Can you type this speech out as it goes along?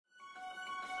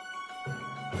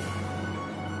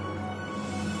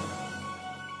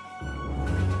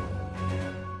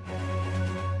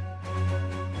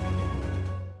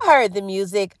heard the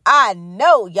music. I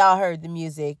know y'all heard the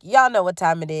music. Y'all know what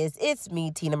time it is. It's me,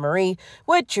 Tina Marie,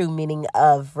 with True Meaning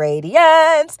of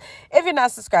Radiance. If you're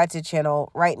not subscribed to the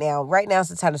channel right now is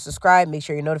the time to subscribe. Make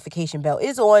sure your notification bell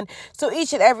is on, so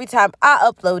each and every time I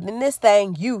upload in this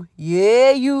thing, you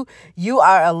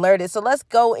are alerted. So let's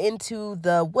go into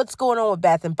the what's going on with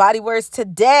Bath and Body Works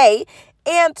today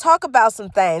and talk about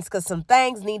some things, because some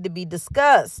things need to be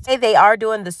discussed. Hey, they are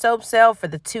doing the soap sale for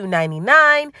the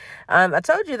 $2.99. I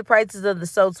told you the prices of the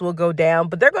soaps will go down,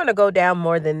 but they're going to go down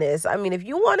more than this. I mean, if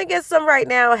you want to get some right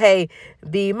now, hey,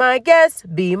 be my guest,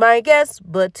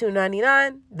 but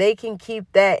 $2.99, they can keep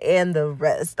that and the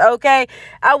rest, okay?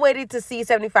 I waited to see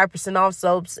 75% off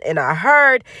soaps, and I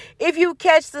heard if you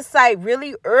catch the site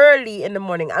really early in the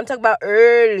morning, I'm talking about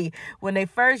early, when they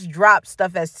first drop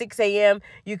stuff at 6 a.m.,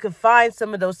 you can find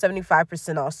some of those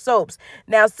 75% off soaps.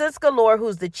 Now, Sis Galore,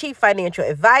 who's the chief financial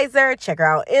advisor, check her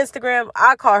out on Instagram.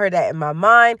 I call her that in my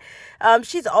mind.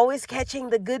 She's always catching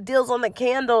the good deals on the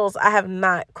candles. I have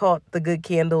not caught the good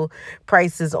candle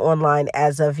prices online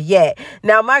as of yet.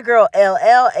 Now, my girl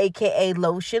LL, aka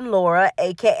Lotion Laura,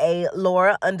 aka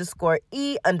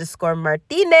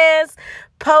Laura_E_Martinez,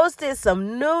 posted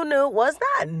some new, well, it's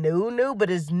not new, but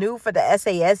it's new for the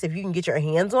SAS if you can get your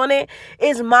hands on it,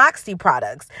 is Moxie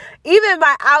products. Even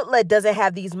my outlet doesn't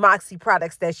have these Moxie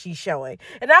products that she's showing.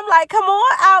 And I'm like, come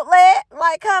on, outlet,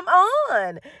 like, come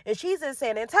on. And she's in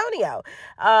San Antonio.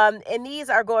 And these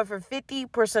are going for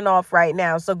 50% off right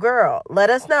now. So, girl,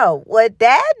 let us know what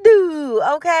that do,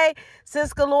 okay?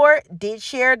 Sis Galore did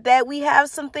share that we have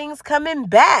some things coming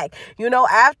back. You know,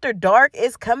 After Dark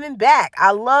is coming back.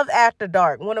 I love After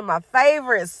Dark. One of my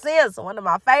favorite scents, one of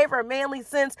my favorite manly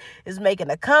scents is making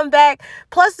a comeback.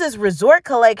 Plus this resort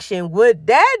collection, what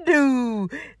that do?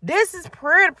 This is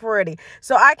pretty.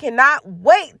 So I cannot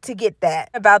wait to get that.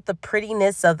 About the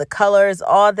prettiness of the colors,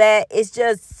 all that, it's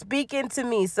just speaking to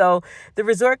me. So the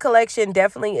resort collection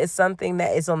definitely is something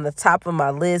that is on the top of my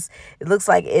list. It looks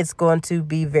like it's going to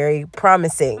be very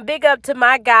promising. Big up to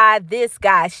my guy, This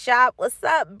Guy Shop. What's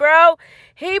up, bro?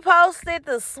 He posted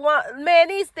the swan. Man,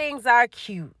 these things are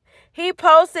cute. He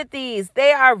posted these.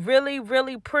 They are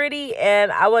really pretty,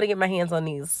 and I want to get my hands on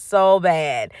these so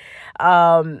bad.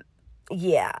 Yeah,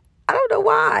 I don't know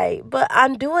why, but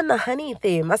I'm doing the honey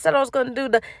theme. I said I was going to do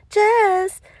the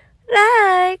just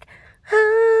like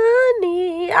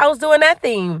honey. I was doing that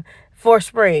theme for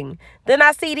spring. Then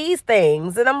I see these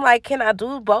things and I'm like, can I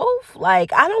do both?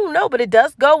 Like, I don't know, but it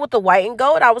does go with the white and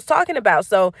gold I was talking about.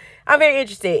 So I'm very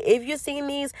interested. If you've seen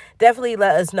these, definitely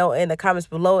let us know in the comments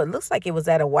below. It looks like it was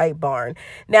at a white barn.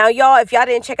 Now, y'all, if y'all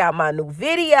didn't check out my new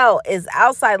video, is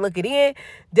Outside Looking In.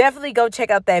 Definitely go check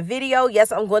out that video.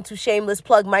 Yes, I'm going to shameless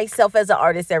plug myself as an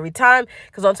artist every time,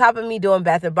 because on top of me doing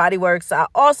Bath and Body Works, I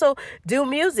also do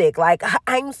music. Like,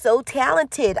 I'm so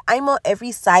talented. I'm on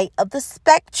every side of the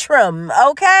spectrum,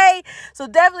 okay? So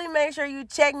definitely make sure you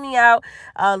check me out.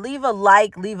 Leave a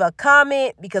like, leave a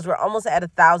comment, because we're almost at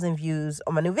 1,000 views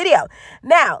on my new video.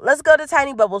 Now, let's go to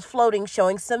Tiny Bubbles Floating,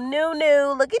 showing some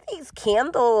new. Look at these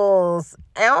candles.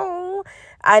 Ow.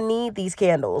 I need these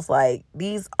candles. Like,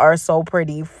 these are so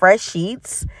pretty. Fresh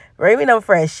sheets. Bring them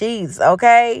fresh sheets,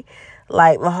 okay?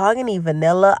 Like, mahogany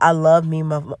vanilla. I love me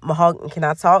mahogany. Can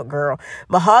I talk, girl?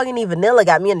 Mahogany vanilla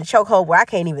got me in the chokehold where I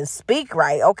can't even speak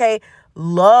right, okay?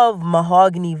 Love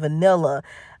mahogany vanilla.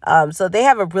 So they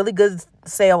have a really good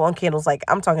sale on candles. Like,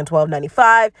 I'm talking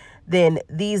 $12.95. Then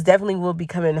these definitely will be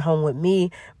coming home with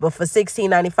me. But for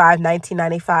 $16.95,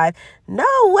 $19.95, no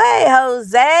way,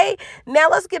 Jose. Now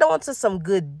let's get on to some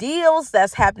good deals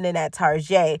that's happening at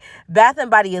Target. Bath and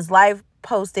Body is live.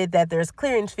 Posted that there's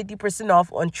clearance 50%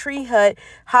 off on Tree Hut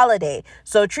Holiday.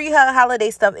 So Tree Hut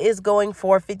Holiday stuff is going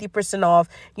for 50% off.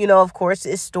 You know, of course,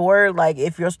 it's store, like,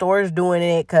 if your store is doing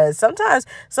it, because sometimes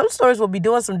some stores will be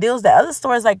doing some deals that other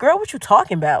stores like, girl, what you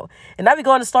talking about? And I be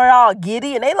going to the store all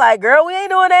giddy and they like, girl, we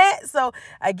ain't doing that. So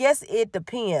I guess it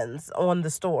depends on the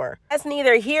store. That's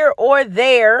neither here or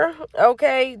there,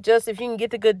 okay? Just if you can get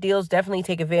the good deals, definitely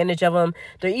take advantage of them.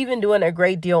 They're even doing a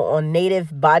great deal on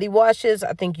native body washes.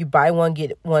 I think you buy one,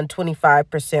 get one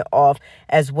 25% off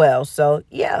as well. So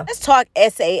yeah, let's talk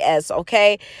SAS,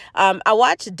 okay? I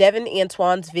watched Devin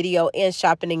Antoine's video and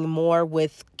Shopping More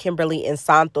with Kimberly and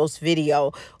Santos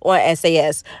video on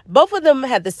SAS. Both of them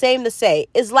had the same to say.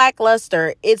 It's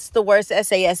lackluster. It's the worst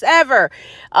SAS ever.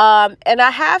 And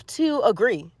I have to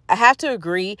agree.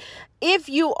 If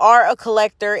you are a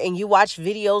collector and you watch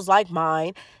videos like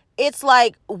mine, it's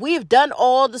like we've done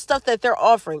all the stuff that they're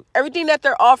offering. Everything that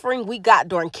they're offering, we got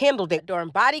during Candle Day, during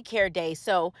Body Care Day.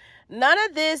 So none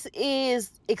of this is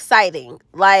exciting.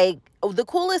 Like, the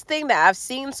coolest thing that I've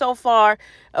seen so far,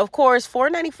 of course,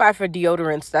 $4.95 for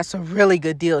deodorants. That's a really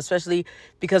good deal, especially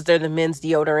because they're the men's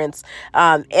deodorants.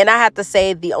 And I have to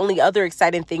say, the only other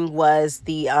exciting thing was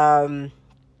the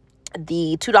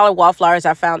 $2 wallflowers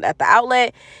I found at the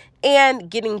outlet, and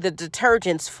getting the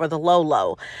detergents for the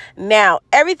low. Now,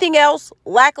 everything else,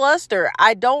 lackluster.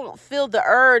 I don't feel the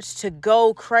urge to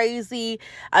go crazy.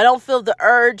 I don't feel the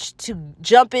urge to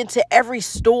jump into every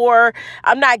store.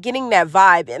 I'm not getting that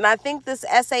vibe. And I think this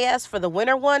SAS for the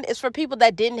winter one is for people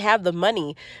that didn't have the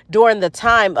money during the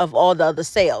time of all the other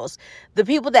sales. The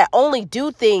people that only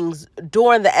do things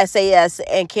during the SAS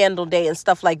and Candle Day and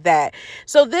stuff like that.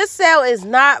 So this sale is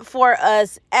not for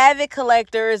us avid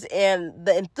collectors and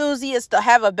the enthusiasts to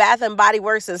have a Bath and Body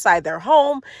Works inside their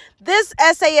home. This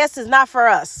SAS is not for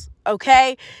us.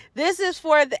 Okay, this is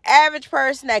for the average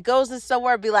person that goes in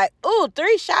somewhere and be like, ooh,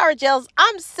 3 shower gels,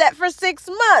 I'm set for 6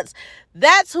 months.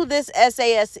 That's who this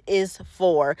SAS is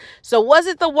for. So was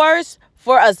it the worst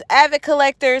for us avid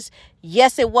collectors?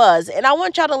 Yes, it was. And I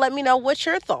want y'all to let me know what's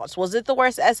your thoughts. Was it the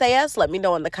worst SAS? Let me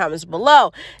know in the comments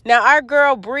below. Now, our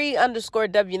girl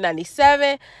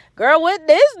Bree_W97, girl, what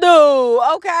this do?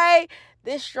 Okay,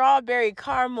 this strawberry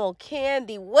caramel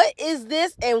candy. What is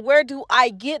this and where do I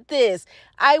get this?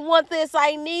 I want this.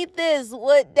 I need this.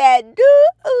 What that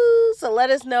do? So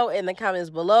let us know in the comments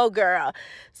below, girl.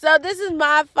 So this is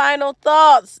my final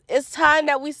thoughts. It's time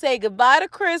that we say goodbye to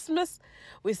Christmas.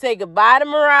 We say goodbye to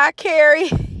Mariah Carey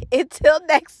until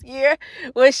next year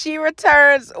when she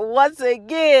returns once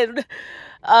again.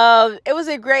 It was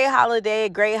a great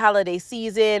holiday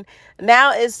season.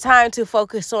 Now it's time to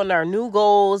focus on our new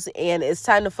goals, and it's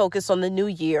time to focus on the new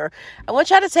year. I want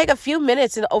y'all to take a few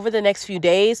minutes and over the next few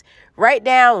days, write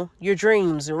down your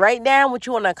dreams, write down what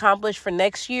you want to accomplish for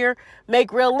next year,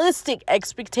 make realistic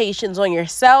expectations on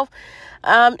yourself,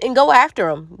 and go after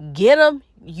them. Get them.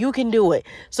 You can do it.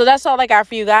 So that's all I got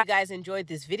for you guys. If you guys enjoyed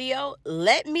this video,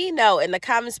 let me know in the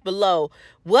comments below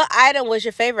what item was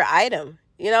your favorite item.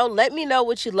 You know, let me know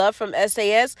what you love from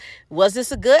SAS. Was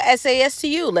this a good SAS to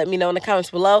you? Let me know in the comments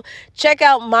below. Check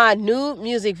out my new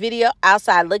music video,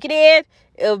 Outside Looking In.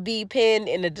 It'll be pinned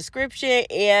in the description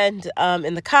and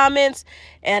in the comments.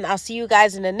 And I'll see you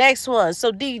guys in the next one.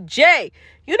 So DJ,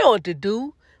 you know what to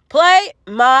do. Play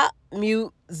my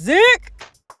music.